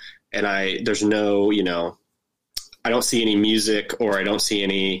sale and there's no, I don't see any music, or I don't see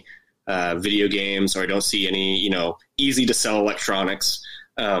any video games, or I don't see any, easy to sell electronics.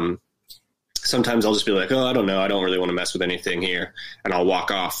 Sometimes I'll just be like, oh, I don't know. I don't really want to mess with anything here, and I'll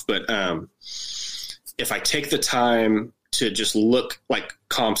walk off. But if I take the time to just look like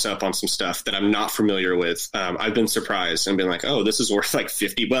comps up on some stuff that I'm not familiar with, I've been surprised and been like, oh, this is worth like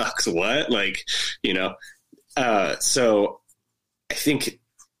 $50. What? So I think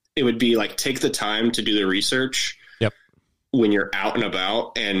it would be like, take the time to do the research when you're out and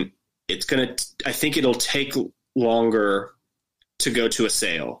about, and I think it'll take longer to go to a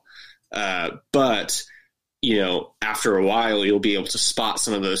sale. But after a while, you'll be able to spot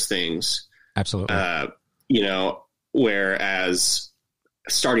some of those things. Absolutely. Whereas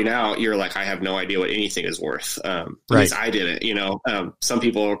starting out, you're like, I have no idea what anything is worth. At least I didn't, some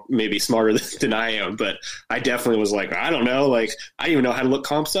people are maybe smarter than I am, but I definitely was like, I don't know. Like, I didn't even know how to look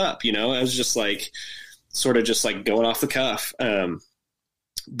comps up, I was just like, sort of just like going off the cuff.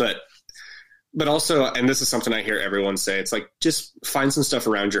 But also, and this is something I hear everyone say, it's like, just find some stuff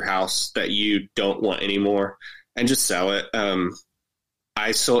around your house that you don't want anymore and just sell it.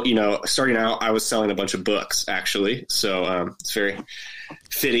 I sold, starting out, I was selling a bunch of books, actually. So it's very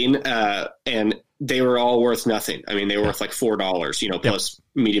fitting. And they were all worth nothing. I mean, they were worth like $4, plus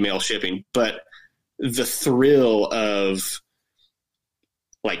media mail shipping. But the thrill of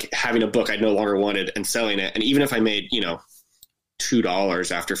like having a book I no longer wanted and selling it, and even if I made,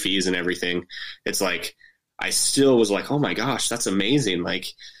 $2 after fees and everything, it's like, I still was like, oh my gosh, that's amazing. Like,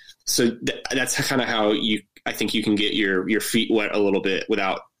 so that's kind of how I think you can get your feet wet a little bit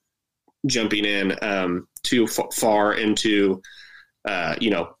without jumping in too far into,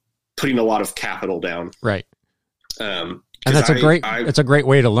 putting a lot of capital down. Right. And that's it's a great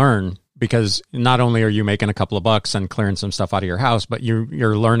way to learn, because not only are you making a couple of bucks and clearing some stuff out of your house, but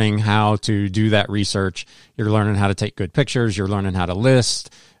you're learning how to do that research. You're learning how to take good pictures. You're learning how to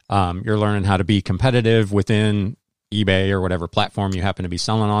list. You're learning how to be competitive within eBay or whatever platform you happen to be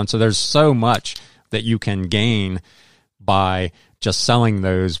selling on. So there's so much that you can gain by just selling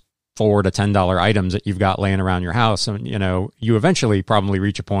those $4 to $10 items that you've got laying around your house. And, you eventually probably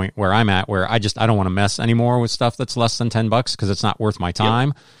reach a point where I'm at, where I don't want to mess anymore with stuff that's less than $10 because it's not worth my time.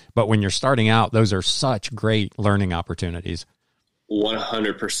 Yep. But when you're starting out, those are such great learning opportunities.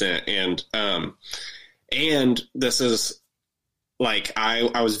 100%. And this is like,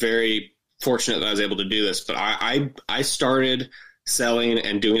 I was very fortunate that I was able to do this, but I started selling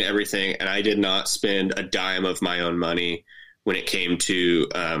and doing everything, and I did not spend a dime of my own money when it came to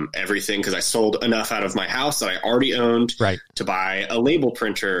everything, because I sold enough out of my house that I already owned to buy a label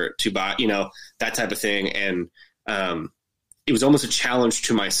printer, to buy, that type of thing. And it was almost a challenge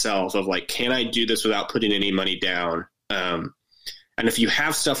to myself of like, can I do this without putting any money down? And if you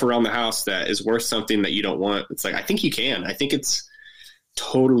have stuff around the house that is worth something that you don't want, it's like, I think you can. I think it's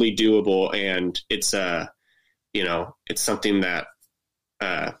totally doable. And it's, it's something that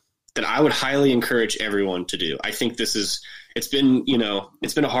I would highly encourage everyone to do. I think it's been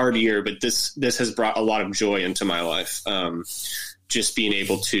a hard year, but this has brought a lot of joy into my life. Just being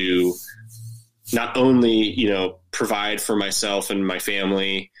able to not only, provide for myself and my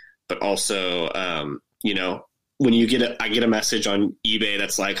family, but also, when I get a message on eBay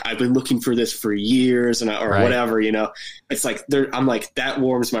that's like, I've been looking for this for years whatever, it's like I'm like, that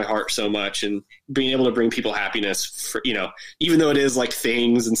warms my heart so much. And being able to bring people happiness for, even though it is like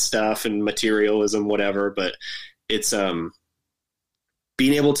things and stuff and materialism, whatever, but it's,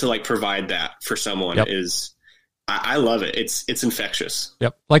 being able to like provide that for someone is, I love it. It's infectious.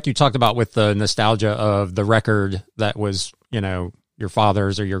 Yep. Like you talked about with the nostalgia of the record that was, your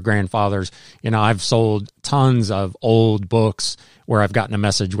father's or your grandfather's. I've sold tons of old books where I've gotten a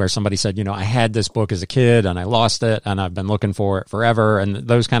message where somebody said, I had this book as a kid and I lost it and I've been looking for it forever. And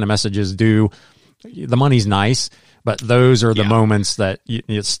those kind of messages the money's nice, but those are the moments that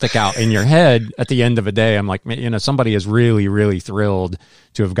you stick out in your head at the end of a day. I'm like, somebody is really, really thrilled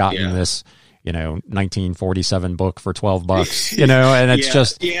to have gotten this, 1947 book for $12, and it's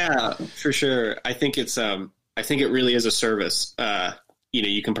just. Yeah, for sure. I think I think it really is a service.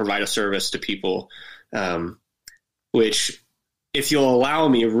 You can provide a service to people, which, if you'll allow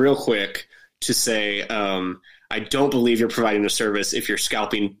me real quick to say, I don't believe you're providing a service if you're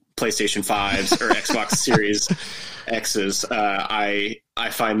scalping PlayStation 5s or Xbox Series X's. I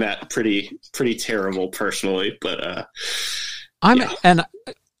find that pretty terrible personally, but and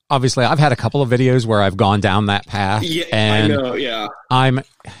obviously I've had a couple of videos where I've gone down that path. Yeah, and I know. Yeah,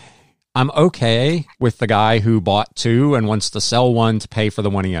 I'm okay with the guy who bought two and wants to sell one to pay for the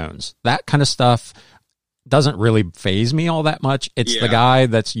one he owns. That kind of stuff doesn't really faze me all that much. It's the guy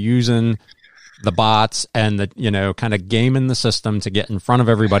that's using the bots and the, kind of gaming the system to get in front of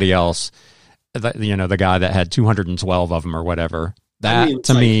everybody else. The guy that had 212 of them or whatever. That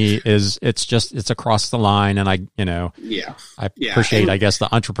to me it's across the line, and I appreciate, I guess, the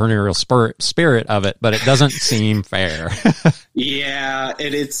entrepreneurial spirit of it, but it doesn't seem fair. Yeah,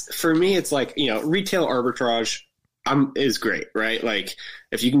 and for me, it's like, retail arbitrage is great, right? Like,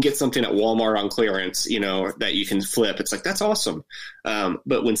 if you can get something at Walmart on clearance, that you can flip, it's like, that's awesome.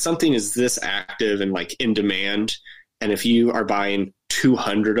 But when something is this active and like in demand, and if you are buying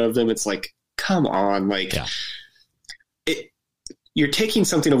 200 of them, it's like, come on, like you're taking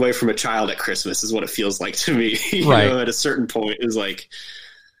something away from a child at Christmas is what it feels like to me. At a certain point is like,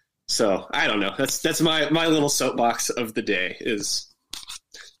 so I don't know. That's my little soapbox of the day is,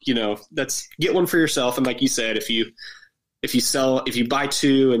 that's get one for yourself. And like you said, if you buy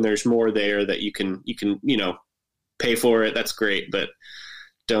two and there's more there that you can, pay for it, that's great. But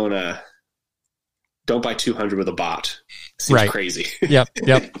don't buy 200 with a bot. Seems crazy.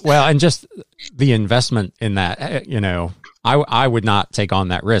 Yep. Well, and just the investment in that, I would not take on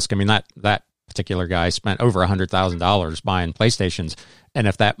that risk. I mean, that particular guy spent over $100,000 buying PlayStations. And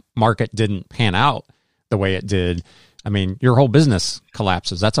if that market didn't pan out the way it did, I mean, your whole business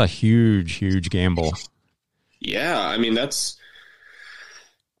collapses. That's a huge, huge gamble. Yeah. I mean, I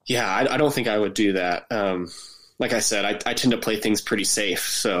don't think I would do that. Like I said, I tend to play things pretty safe.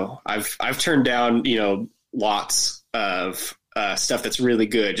 So I've turned down, lots of stuff that's really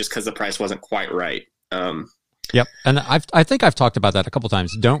good just because the price wasn't quite right. Yep. And I think I've talked about that a couple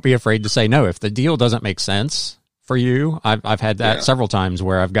times. Don't be afraid to say no. If the deal doesn't make sense for you, I've had that several times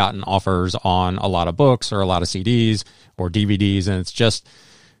where I've gotten offers on a lot of books or a lot of CDs or DVDs, and it's just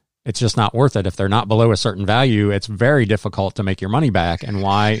not worth it. If they're not below a certain value, it's very difficult to make your money back. And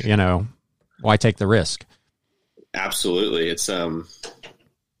why take the risk? Absolutely. It's,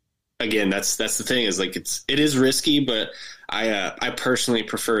 again, that's the thing, is like, it is risky, but I personally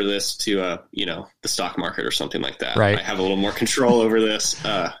prefer this to, the stock market or something like that. Right. I have a little more control over this.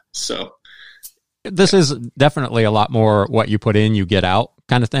 So this is definitely a lot more what you put in, you get out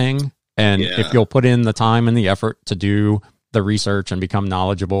kind of thing. And if you'll put in the time and the effort to do the research and become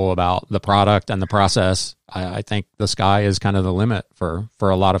knowledgeable about the product and the process, I think the sky is kind of the limit for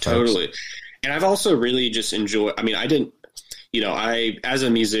a lot of folks. Totally. And I've also really just enjoyed, as a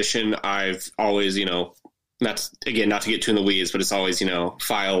musician, I've always, not to get too in the weeds, but it's always,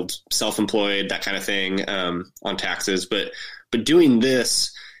 filed self-employed, that kind of thing, on taxes. But doing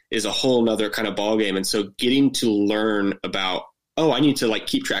this is a whole nother kind of ballgame. And so getting to learn about, I need to like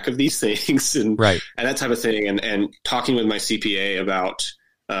keep track of these things and that type of thing. And talking with my CPA about,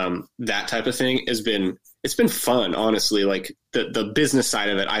 that type of thing it's been fun, honestly. Like the business side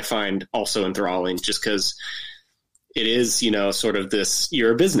of it, I find also enthralling, just because it is, sort of this,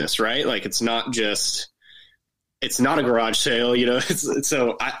 you're a business, right? Like it's not a garage sale,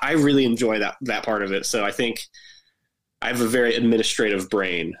 so I really enjoy that part of it. So I think I have a very administrative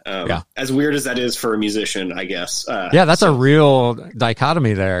brain, as weird as that is for a musician, I guess. That's a real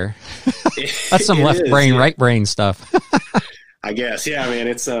dichotomy there. That's some left brain, right brain stuff. I guess. Yeah, man,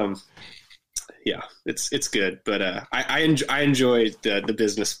 it's, it's good, but I enjoy the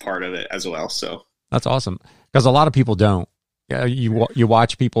business part of it as well. So that's awesome, because a lot of people don't. You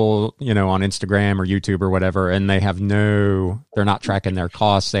watch people, on Instagram or YouTube or whatever, and they're not tracking their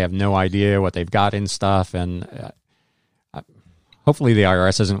costs. They have no idea what they've got in stuff, and hopefully the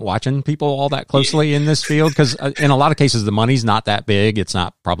IRS isn't watching people all that closely in this field, because in a lot of cases the money's not that big. It's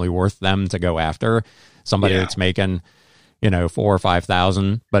not probably worth them to go after somebody that's making, 4,000 or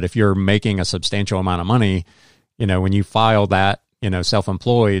 5,000. But if you're making a substantial amount of money, when you file that,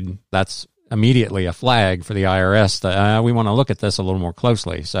 self-employed, that's immediately a flag for the IRS that we want to look at this a little more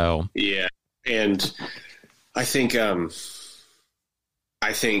closely. So yeah, and I think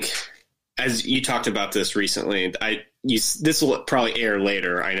as you talked about this recently, this will probably air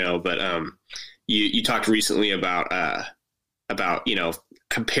later, I know, but you talked recently about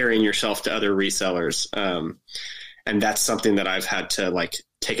comparing yourself to other resellers, and that's something that I've had to like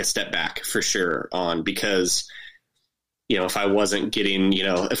take a step back for sure on, because if I wasn't getting,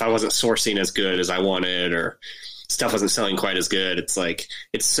 if I wasn't sourcing as good as I wanted, or stuff wasn't selling quite as good, it's like,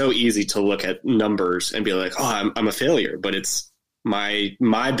 it's so easy to look at numbers and be like, I'm a failure. But it's my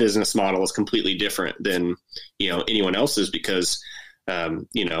business model is completely different than, anyone else's, because, I'm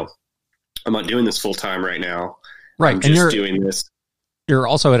not doing this full time right now. Right. I'm just doing this. You're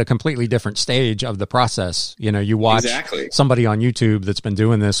also at a completely different stage of the process. You watch somebody on YouTube that's been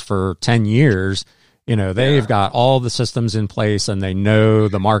doing this for 10 years. They've got all the systems in place, and they know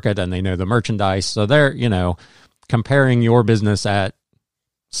the market, and they know the merchandise. So they're, comparing your business at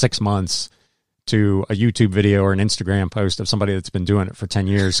 6 months to a YouTube video or an Instagram post of somebody that's been doing it for 10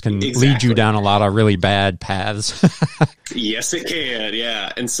 years can lead you down a lot of really bad paths. Yes, it can.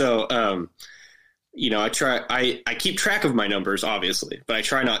 Yeah. And so, I keep track of my numbers, obviously, but I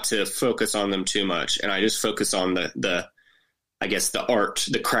try not to focus on them too much. And I just focus on the art,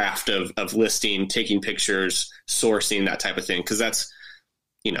 the craft of listing, taking pictures, sourcing, that type of thing. Cause that's,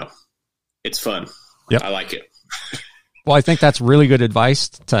 it's fun. Yep. I like it. Well, I think that's really good advice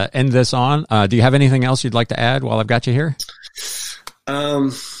to end this on. Do you have anything else you'd like to add while I've got you here?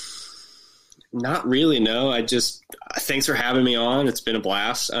 Not really. No, thanks for having me on. It's been a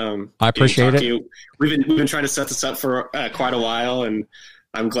blast. I appreciate it. We've been trying to set this up for quite a while, and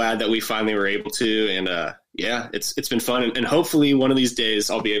I'm glad that we finally were able to. And it's been fun. And hopefully one of these days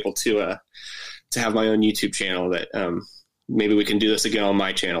I'll be able to have my own YouTube channel that maybe we can do this again on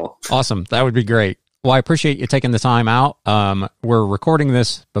my channel. Awesome. That would be great. Well, I appreciate you taking the time out. We're recording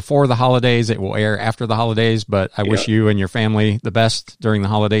this before the holidays. It will air after the holidays, but I wish you and your family the best during the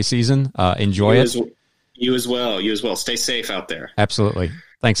holiday season. Enjoy it. You as well. You as well. Stay safe out there. Absolutely.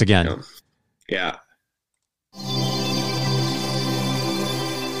 Thanks again. Yeah.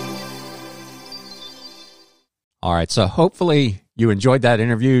 All right. So hopefully you enjoyed that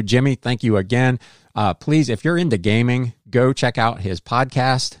interview. Jimmy, thank you again. Please, if you're into gaming, go check out his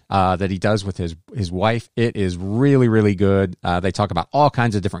podcast that he does with his wife. It is really, really good. They talk about all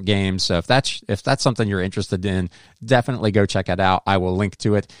kinds of different games. So if that's something you're interested in, definitely go check it out. I will link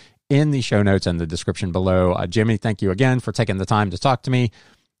to it in the show notes and the description below. Jimmy, thank you again for taking the time to talk to me.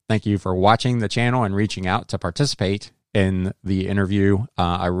 Thank you for watching the channel and reaching out to participate in the interview.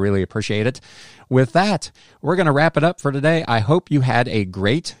 I really appreciate it. With that, we're going to wrap it up for today. I hope you had a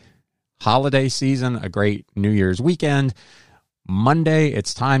great holiday season, a great New Year's weekend. Monday,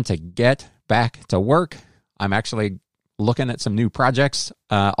 it's time to get back to work. I'm actually looking at some new projects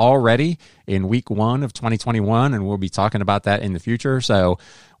already in week 1 of 2021, and we'll be talking about that in the future. So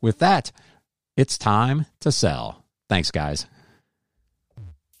with that, it's time to sell. Thanks, guys.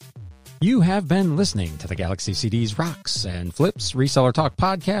 You have been listening to the Galaxy CDs Rocks and Flips Reseller Talk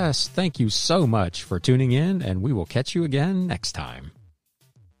podcast. Thank you so much for tuning in, and we will catch you again next time.